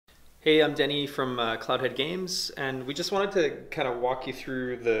Hey, I'm Denny from Cloudhead Games, and we just wanted to kind of walk you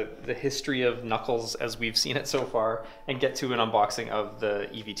through the history of Knuckles as we've seen it so far and get to an unboxing of the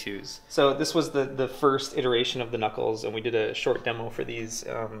EV2s. So this was the first iteration of the Knuckles, and we did a short demo for these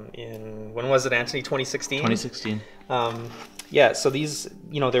when was it, Anthony? 2016? 2016. Yeah, so these,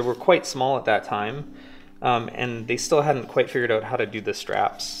 they were quite small at that time, and they still hadn't quite figured out how to do the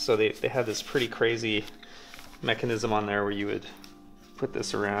straps. So they had this pretty crazy mechanism on there where you would put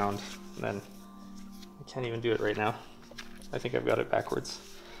this around, and then I can't even do it right now. I think I've got it backwards.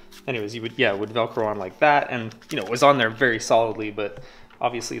 Anyways, you would Velcro on like that, and it was on there very solidly, but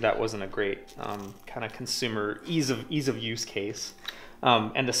obviously that wasn't a great kind of consumer ease of use case.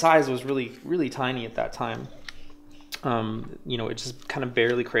 And the size was really tiny at that time. It just kind of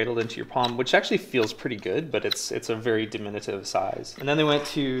barely cradled into your palm, which actually feels pretty good, but it's a very diminutive size. And then they went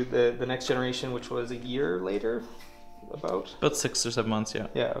to the next generation, which was a year later. About 6 or 7 months, yeah.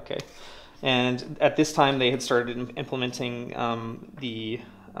 Yeah, okay. And at this time, they had started implementing the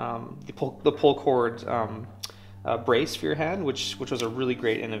pull cord brace for your hand, which was a really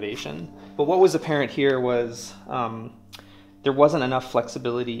great innovation. But what was apparent here was there wasn't enough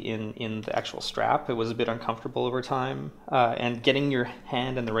flexibility in the actual strap. It was a bit uncomfortable over time, and getting your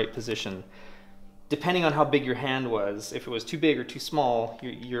hand in the right position. Depending on how big your hand was, if it was too big or too small,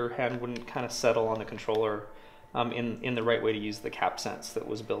 your hand wouldn't kind of settle on the controller in the right way to use the cap sense that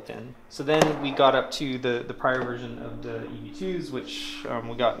was built in. So then we got up to the prior version of the EV2s, which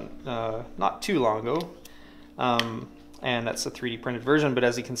we got not too long ago. And that's a 3D printed version, but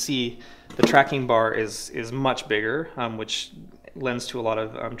as you can see, the tracking bar is much bigger, which lends to a lot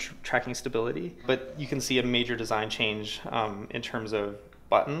of tracking stability. But you can see a major design change in terms of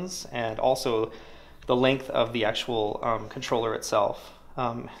buttons, and also the length of the actual controller itself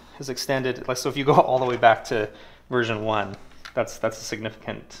has extended. So if you go all the way back to version 1, that's a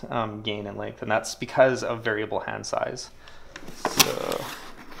significant gain in length, and that's because of variable hand size. So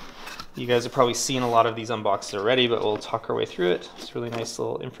you guys have probably seen a lot of these unboxes already, but we'll talk our way through it. It's a really nice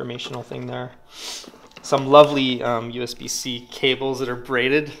little informational thing there. Some lovely USB-C cables that are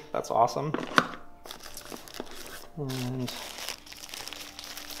braided. That's awesome. And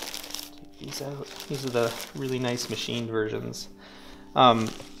take these out. These are the really nice machined versions.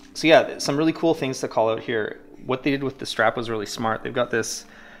 So yeah, some really cool things to call out here. What they did with the strap was really smart. They've got this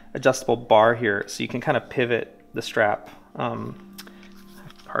adjustable bar here, so you can kind of pivot the strap.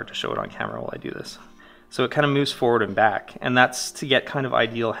 Hard to show it on camera while I do this. So it kind of moves forward and back, and that's to get kind of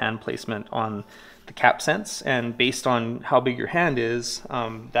ideal hand placement on the cap sense. And based on how big your hand is,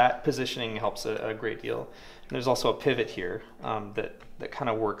 that positioning helps a great deal. And there's also a pivot here that kind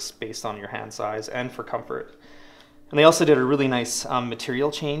of works based on your hand size and for comfort. And they also did a really nice material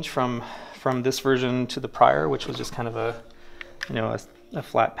change from this version to the prior, which was just kind of a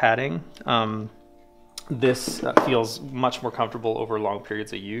flat padding. This feels much more comfortable over long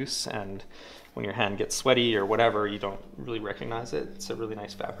periods of use, and when your hand gets sweaty or whatever, you don't really recognize it. It's a really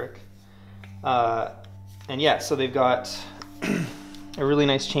nice fabric. And yeah, so they've got a really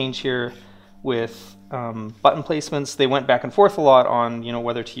nice change here with button placements. They went back and forth a lot on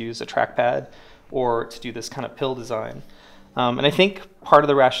whether to use a trackpad or to do this kind of pill design. And I think part of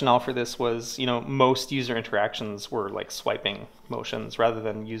the rationale for this was, most user interactions were like swiping motions rather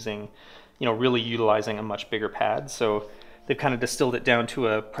than using, really utilizing a much bigger pad. So they've kind of distilled it down to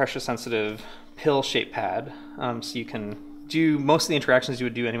a pressure sensitive pill shaped pad. So you can do most of the interactions you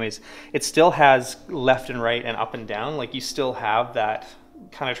would do anyways. It still has left and right and up and down. Like you still have that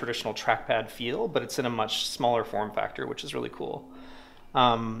kind of traditional trackpad feel, but it's in a much smaller form factor, which is really cool.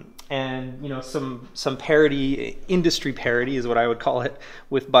 And some parity, industry parity is what I would call it,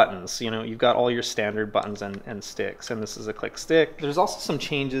 with buttons. You've got all your standard buttons and sticks, and this is a click stick. There's also some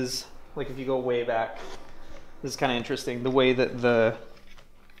changes, like if you go way back, this is kind of interesting, the way that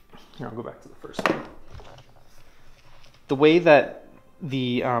here, I'll go back to the first one. The way that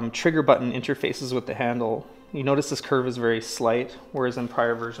the trigger button interfaces with the handle, you notice this curve is very slight, whereas in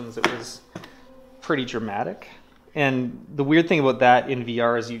prior versions it was pretty dramatic. And the weird thing about that in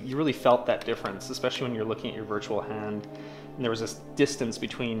VR is you really felt that difference, especially when you're looking at your virtual hand, and there was this distance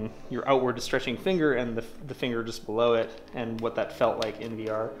between your outward stretching finger and the finger just below it, and what that felt like in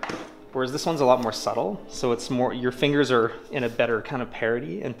VR. Whereas this one's a lot more subtle, so it's more, your fingers are in a better kind of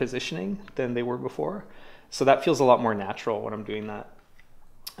parity and positioning than they were before. So that feels a lot more natural when I'm doing that.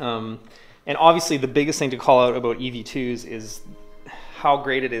 And obviously the biggest thing to call out about EV2s is how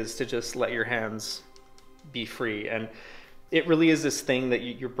great it is to just let your hands be free. And it really is this thing that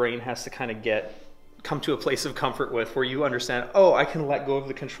your brain has to kind of come to a place of comfort with, where you understand, oh, I can let go of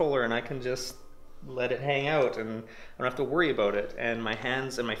the controller and I can just let it hang out and I don't have to worry about it. And my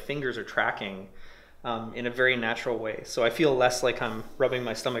hands and my fingers are tracking in a very natural way. So I feel less like I'm rubbing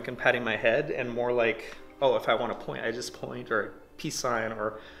my stomach and patting my head, and more like, oh, if I want to point, I just point, or a peace sign,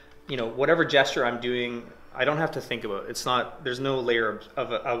 or, you know, whatever gesture I'm doing, I don't have to think about it. It's not, there's no layer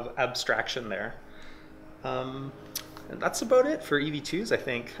of abstraction there. And that's about it for EV2s, I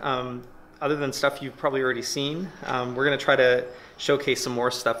think. Other than stuff you've probably already seen, we're going to try to showcase some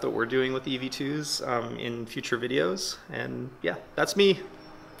more stuff that we're doing with the EV2s in future videos. And yeah, that's me.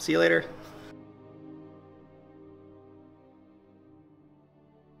 See you later.